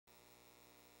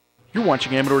You're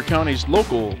watching Amador County's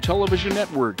local television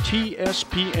network,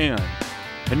 TSPN.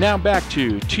 And now back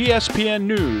to TSPN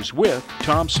News with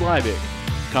Tom Slivick.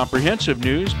 Comprehensive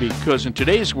news, because in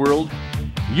today's world,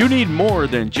 you need more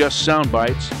than just sound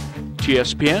bites.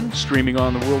 TSPN, streaming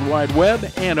on the World Wide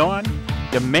Web and on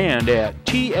demand at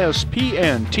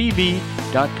tspntv.com.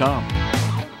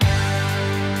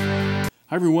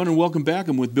 Hi, everyone, and welcome back.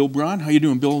 I'm with Bill Braun. How you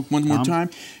doing, Bill? One more time.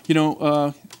 You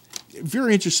know,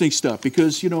 very interesting stuff,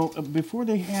 because, you know, before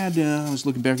they had, I was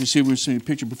looking back to see if we were seeing a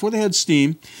picture, before they had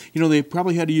steam, you know, they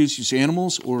probably had to use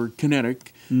animals or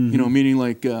kinetic, you know, meaning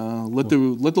like let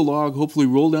the log hopefully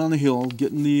roll down the hill,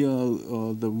 get in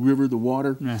the river, the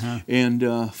water,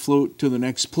 and float to the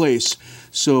next place.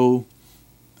 So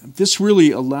this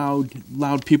really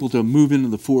allowed people to move into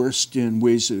the forest in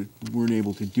ways that weren't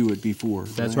able to do it before.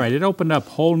 That's right. It opened up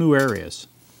whole new areas.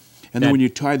 And then when you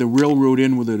tie the railroad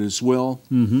in with it as well,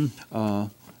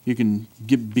 you can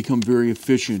become very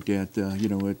efficient at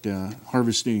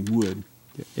harvesting wood.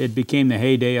 It became the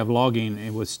heyday of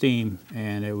logging with steam,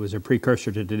 and it was a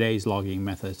precursor to today's logging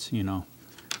methods, you know,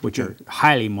 which are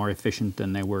highly more efficient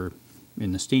than they were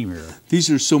in the steam era. These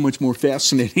are so much more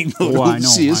fascinating, though, to I know,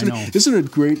 see, isn't it? Isn't it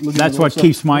great? That's what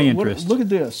keeps my interest. Look at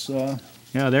this.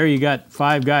 Yeah, there you got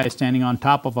 5 guys standing on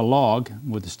top of a log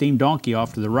with the steam donkey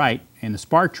off to the right, and the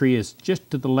spar tree is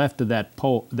just to the left of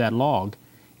that log,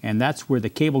 and that's where the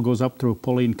cable goes up through a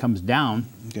pulley and comes down,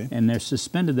 and they're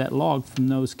suspended that log from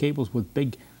those cables with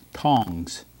big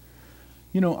tongs.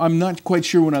 You know, I'm not quite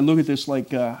sure when I look at this,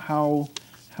 like how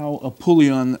a pulley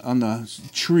on the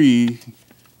tree,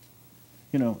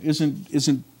 you know,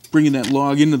 isn't bringing that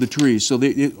log into the tree. So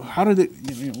how did it?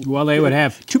 You know, well, they would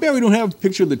have. Too bad we don't have a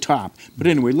picture of the top. But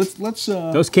anyway, let's.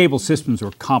 Those cable systems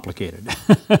were complicated.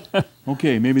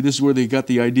 Okay, maybe this is where they got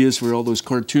the ideas for all those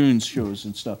cartoons shows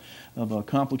and stuff of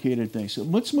complicated things. So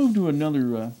let's move to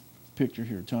another picture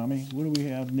here, Tommy. What do we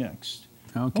have next?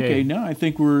 Okay, now I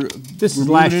think we're. This is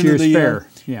last year's fair.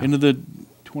 Into the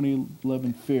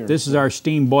 2011 fair. This is our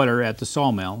steam boiler at the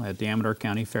sawmill at the Amador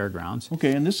County Fairgrounds.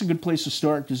 Okay, and this is a good place to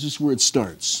start, because this is where it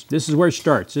starts. This is where it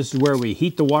starts. This is where we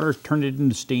heat the water, turn it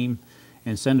into steam,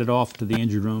 and send it off to the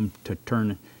engine room to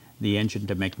turn the engine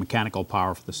to make mechanical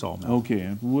power for the sawmill. Okay,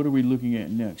 and what are we looking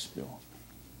at next, Bill?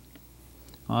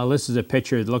 This is a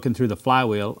picture looking through the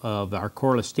flywheel of our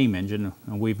coreless steam engine,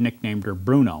 and we've nicknamed her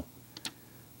Bruno.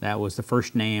 That was the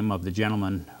first name of the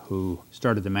gentleman who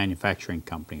started the manufacturing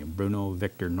company, Bruno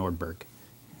Victor Nordberg,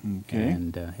 in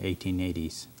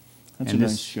 1880s. That's a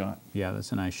nice shot. Yeah,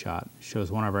 that's a nice shot.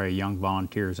 Shows one of our young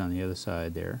volunteers on the other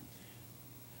side there.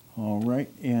 All right,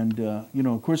 and you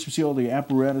know, of course, we see all the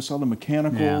apparatus, all the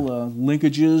mechanical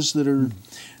linkages that are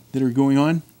going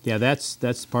on. Yeah,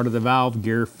 that's part of the valve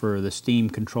gear for the steam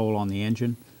control on the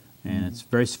engine, and it's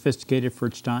very sophisticated for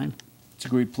its time. It's a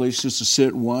great place just to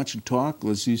sit and watch and talk,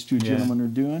 as these two gentlemen are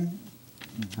doing.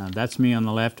 That's me on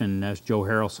the left, and that's Joe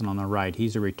Harrelson on the right.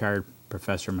 He's a retired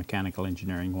professor of mechanical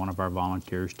engineering, one of our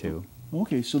volunteers too.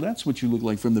 Okay, so that's what you look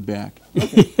like from the back.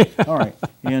 Okay. All right,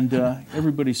 and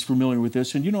everybody's familiar with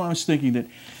this. And you know, I was thinking that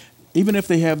even if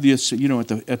they have this, you know, at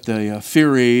the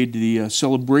Fair Aid, the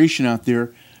celebration out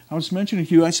there, I was mentioning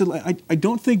to you, I said, I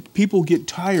don't think people get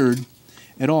tired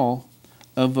at all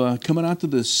of coming out to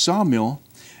the sawmill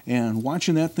and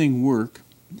watching that thing work.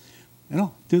 You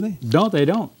know, do they? No, they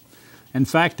don't. In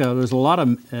fact, there's a lot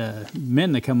of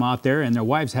men that come out there, and their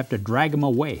wives have to drag them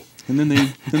away. And then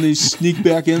they sneak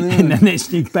back in there. And then they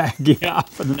sneak back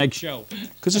for the next show.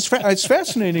 Because it's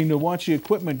fascinating to watch the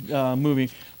equipment moving.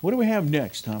 What do we have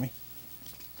next, Tommy?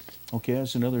 Okay,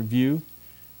 that's another view.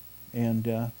 And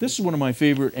this is one of my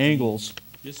favorite angles.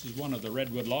 This is one of the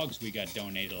redwood logs we got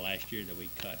donated last year that we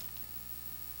cut.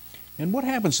 And what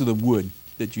happens to the wood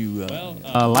that you...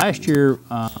 last year,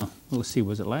 let's see,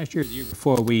 was it last year or the year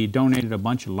before, we donated a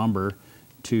bunch of lumber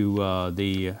to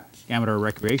the Amador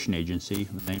Recreation Agency.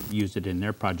 They used it in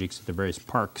their projects at the various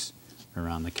parks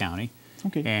around the county.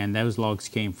 Okay. And those logs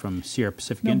came from Sierra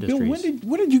Pacific Industries. Bill,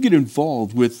 when did you get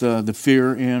involved with the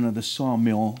fair and the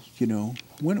sawmill? You know,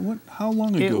 how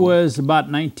long ago? It was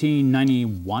about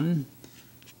 1991.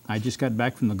 I just got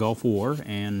back from the Gulf War,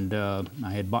 and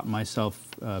I had bought myself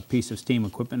a piece of steam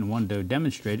equipment and wanted to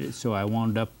demonstrate it, so I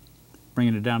wound up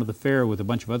bringing it down to the fair with a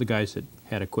bunch of other guys that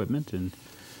had equipment, and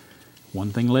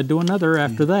one thing led to another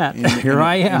after that. And here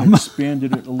I am. And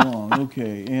expanded it along.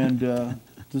 Okay, and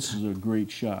this is a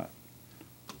great shot.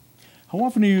 How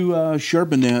often do you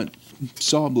sharpen that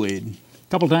saw blade? A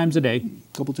couple times a day.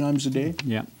 A couple times a day?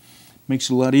 Yeah. Makes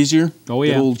it a lot easier? Oh,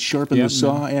 yeah. The old sharpen the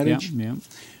saw adage? Yeah.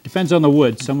 Depends on the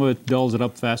wood. Some of it dulls it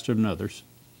up faster than others.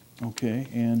 Okay,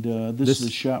 and this is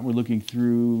a shot we're looking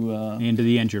through into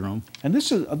the engine room. And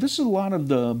this is a lot of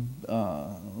the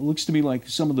looks to me like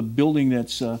some of the building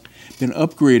that's been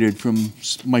upgraded from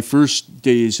my first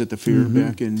days at the fair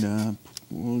back in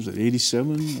what was it,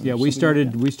 87? Yeah, we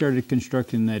started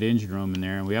constructing that engine room in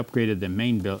there, and we upgraded the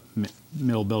main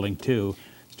mill building too,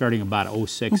 starting about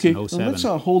 06 and 07. Let's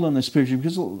hold on this picture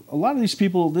because a lot of these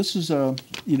people, this is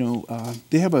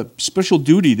they have a special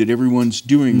duty that everyone's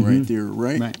doing right there,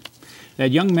 right? Right.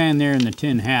 That young man there in the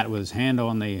tin hat with his hand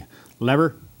on the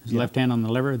lever, his left hand on the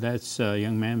lever, that's a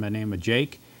young man by the name of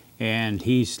Jake, and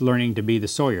he's learning to be the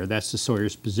sawyer. That's the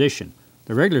sawyer's position.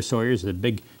 The regular sawyer is the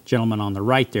big gentleman on the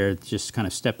right there, just kind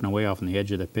of stepping away off on the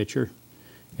edge of the picture.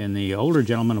 And the older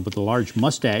gentleman with the large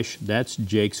mustache, that's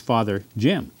Jake's father,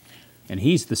 Jim. And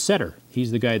he's the setter.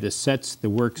 He's the guy that sets the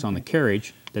works on the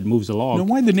carriage that moves the log. Now,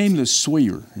 why the name the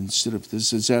sawyer instead of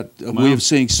this? Is that a way of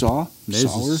saying saw?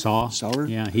 Saw.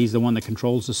 Yeah, he's the one that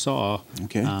controls the saw.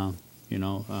 Okay.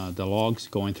 The logs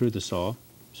going through the saw.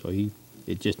 So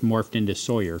it just morphed into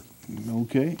Sawyer.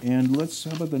 Okay, and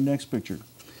how about the next picture?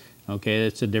 Okay,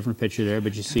 that's a different picture there,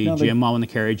 but you see Jim on the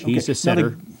carriage. He's the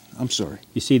setter. I'm sorry.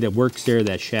 You see the works there,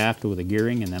 that shaft with the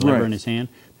gearing and the lever in his hand?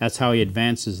 That's how he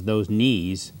advances those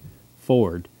knees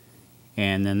forward,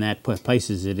 and then that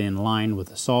places it in line with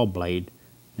the saw blade,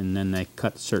 and then they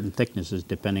cut certain thicknesses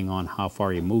depending on how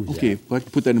far he moves. Okay, if I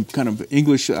could put that in kind of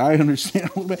English, I understand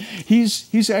a little bit.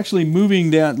 He's actually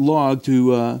moving that log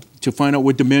to find out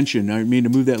what dimension. I mean, to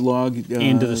move that log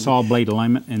into the saw blade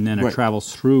alignment, and then it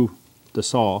travels through the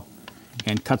saw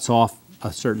and cuts off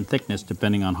a certain thickness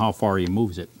depending on how far he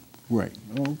moves it. Right.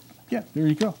 Well, yeah, there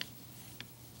you go.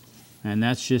 And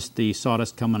that's just the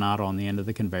sawdust coming out on the end of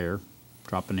the conveyor,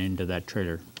 dropping into that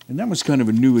trailer. And that was kind of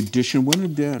a new addition. When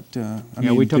did that?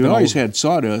 We always had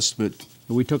sawdust, but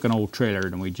we took an old trailer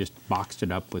and we just boxed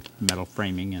it up with metal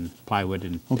framing and plywood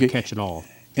and to catch it all.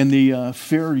 And the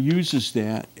fair uses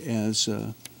that as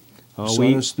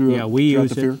sawdust throughout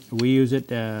the fair? We use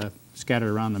it scattered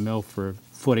around the mill for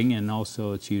footing, and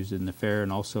also it's used in the fair,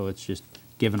 and also it's just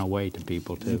given away to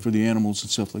people too. For the animals and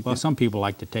stuff like that. Well, some people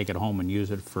like to take it home and use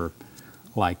it for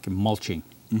like mulching.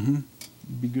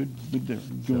 Be good there.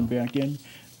 Going back in.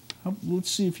 Let's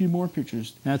see a few more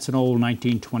pictures. That's an old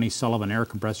 1920 Sullivan air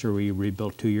compressor we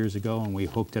rebuilt 2 years ago, and we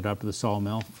hooked it up to the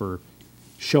sawmill for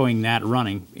showing that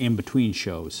running in between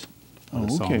shows.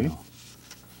 Okay.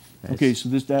 Okay, so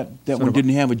that one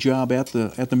didn't have a job at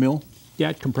the mill? Yeah,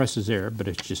 it compresses air, but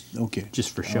it's just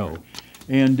for show. Right.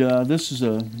 And this is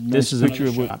a nice picture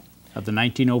of the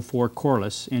 1904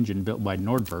 Corliss engine built by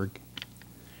Nordberg,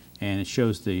 and it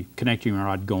shows the connecting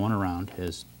rod going around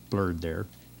as blurred there.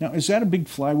 Now, is that a big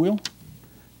flywheel?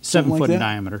 7 foot in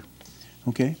diameter.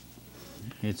 Okay.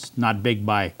 It's not big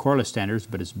by Corliss standards,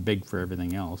 but it's big for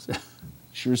everything else.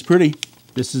 Sure is pretty.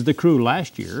 This is the crew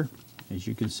last year. As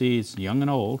you can see, it's young and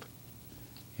old,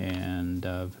 and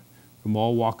from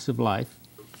all walks of life.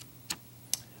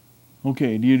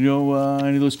 Okay, do you know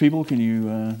any of those people? Can you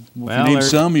name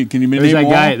some? Can you name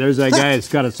all? There's that guy that's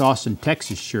got his Austin,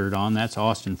 Texas shirt on. That's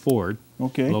Austin Ford,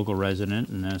 local resident.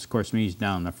 And then, of course, me's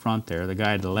down in the front there. The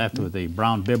guy to the left with the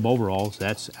brown bib overalls,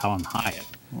 that's Alan Hyatt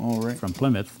from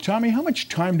Plymouth. Tommy, how much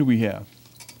time do we have?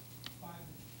 5.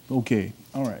 Okay,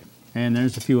 all right. And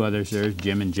there's a few others. There's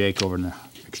Jim and Jake over in the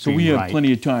extreme right. So we have right.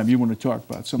 plenty of time. You want to talk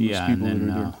about some of those people and then,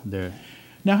 that are there. there.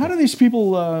 Now, how do these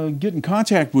people get in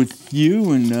contact with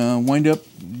you and wind up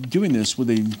doing this? Will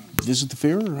they visit the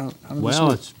fair? Or how does this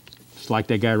work? It's like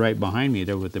that guy right behind me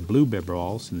there with the blue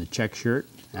bibberalls and the check shirt,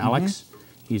 Alex.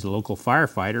 He's a local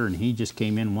firefighter, and he just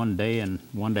came in one day and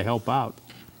wanted to help out.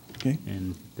 Okay.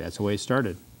 And that's the way it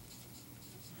started.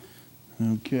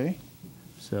 Okay.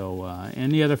 So,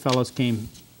 and the other fellows came,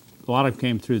 a lot of them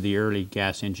came through the early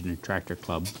gas engine and tractor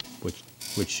club,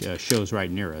 which shows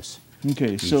right near us.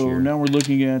 Okay, so now we're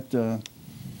looking at...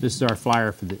 This is our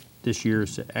flyer for this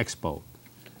year's expo.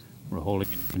 We're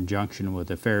holding in conjunction with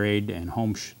the Fair Aid and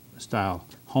Home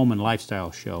and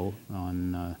Lifestyle Show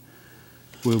on,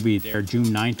 we'll be there June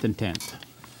 9th and 10th.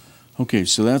 Okay,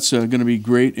 so that's going to be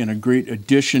great and a great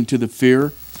addition to the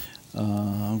fair.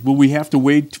 Will we have to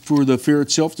wait for the fair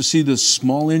itself to see the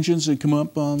small engines that come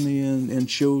up on the and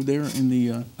show there in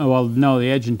the... well, no,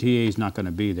 the Edge and TA is not going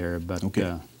to be there, but...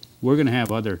 we're going to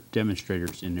have other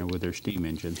demonstrators in there with their steam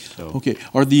engines. So. Okay.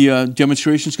 Are the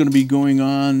demonstrations going to be going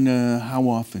on how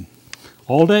often?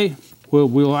 All day.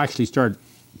 We'll actually start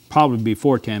probably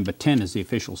before 10, but 10 is the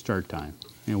official start time,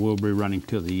 and we'll be running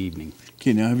till the evening.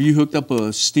 Okay. Now, have you hooked up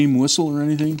a steam whistle or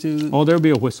anything to? Oh, there'll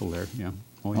be a whistle there. Yeah.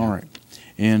 Oh, yeah. All right.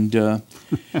 And tell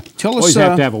us. Always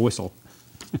have to have a whistle.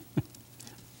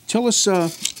 Tell us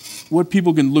what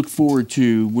people can look forward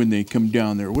to when they come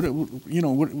down there? What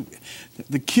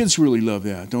the kids really love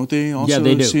that, don't they? Also, yeah,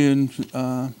 they do. Seeing,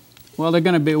 well, we're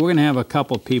going to have a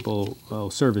couple of people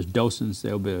serve as docents.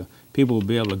 People will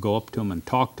be able to go up to them and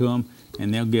talk to them,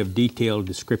 and they'll give detailed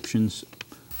descriptions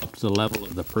up to the level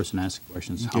of the person asking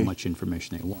questions, how much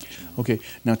information they want. Okay,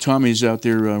 now Tommy's out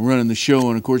there running the show,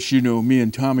 and of course, you know, me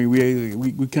and Tommy,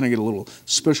 we kind of get a little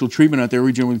special treatment out there.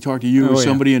 We generally talk to you or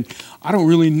somebody, and I don't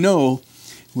really know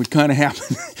what kind of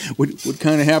happen, what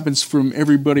kind of happens from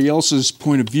everybody else's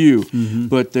point of view,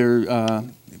 but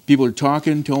people are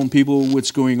talking, telling people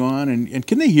what's going on, and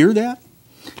can they hear that?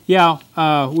 Yeah,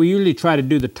 we usually try to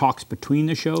do the talks between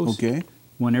the shows. Okay.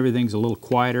 When everything's a little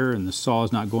quieter and the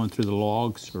saw's not going through the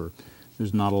logs or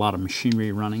there's not a lot of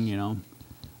machinery running, you know,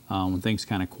 when things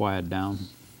kind of quiet down.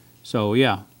 So,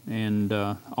 yeah, and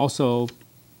also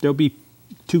there'll be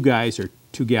two guys or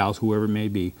two gals, whoever it may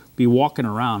be walking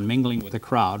around, mingling with the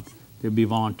crowd. There'll be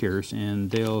volunteers,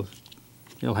 and they'll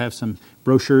have some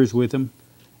brochures with them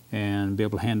and be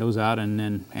able to hand those out and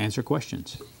then answer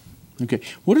questions. Okay.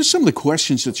 What are some of the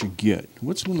questions that you get?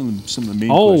 What's some of the main questions?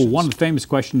 Oh, one of the famous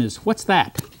questions is, what's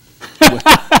that?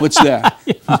 What's that?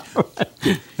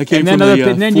 That came from a 4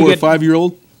 or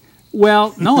 5-year-old?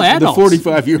 Well, no, adults. The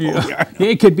 45-year-old. Yeah.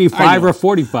 It could be 5 or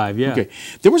 45, yeah. Okay.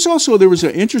 There was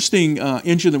an interesting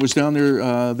engine that was down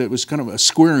there that was kind of a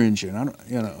square engine.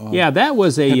 Yeah, that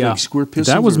was square pistons.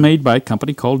 That was made by a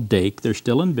company called Dake. They're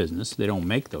still in business. They don't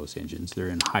make those engines. They're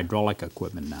in hydraulic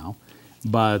equipment now.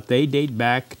 But they date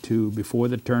back to before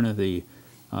the turn of the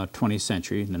 20th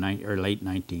century, or late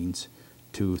 19th,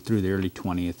 through the early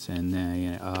 20th, and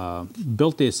they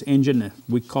built this engine.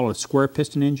 We call it a square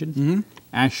piston engine.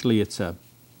 Actually, it's a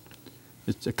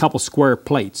couple square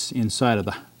plates inside of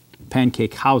the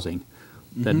pancake housing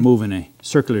that move in a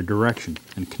circular direction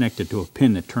and connected to a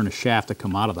pin that turn a shaft to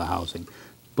come out of the housing.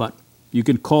 But you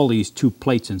can call these two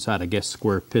plates inside, I guess,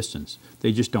 square pistons.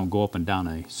 They just don't go up and down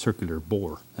a circular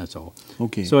bore, that's all.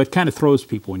 Okay. So it kind of throws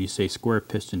people when you say square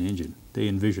piston engine. They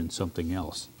envision something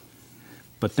else.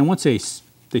 But then once they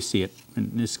see it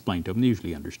and explain to them, they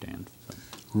usually understand. So.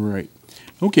 Right.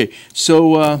 Okay,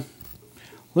 so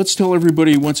let's tell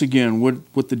everybody once again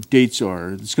what the dates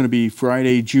are. It's going to be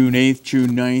Friday, June 8th,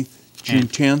 June 9th, June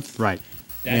 10th. Right.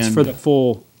 That's for the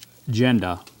full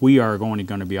agenda. We are only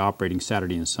going to be operating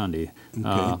Saturday and Sunday.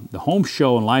 Okay. The home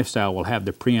show and lifestyle will have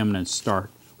the preeminent start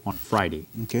on Friday.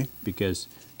 Okay. Because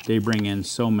they bring in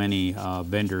so many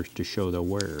vendors to show their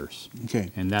wares.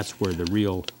 Okay. And that's where the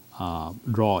real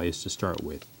draw is to start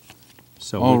with.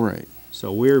 So all right.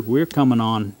 So we're coming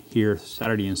on here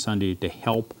Saturday and Sunday to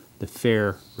help the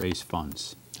fair raise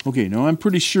funds. Okay. Now I'm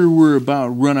pretty sure we're about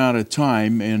run out of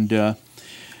time, and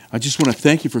I just want to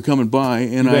thank you for coming by,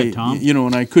 and Tom.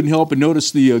 and I couldn't help but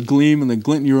notice the gleam and the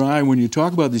glint in your eye when you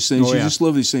talk about these things. Oh, you yeah. just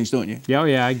love these things, don't you? Yeah,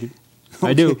 yeah, I do.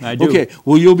 I do. Okay,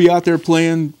 well, you'll be out there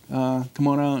playing. Come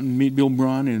on out and meet Bill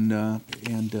Braun,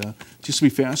 and just be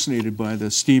fascinated by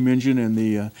the steam engine and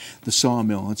the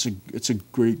sawmill. It's a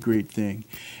great thing,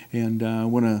 and I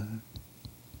want to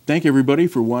thank everybody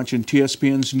for watching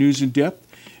TSPN's News in Depth,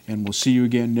 and we'll see you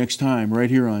again next time right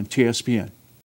here on TSPN.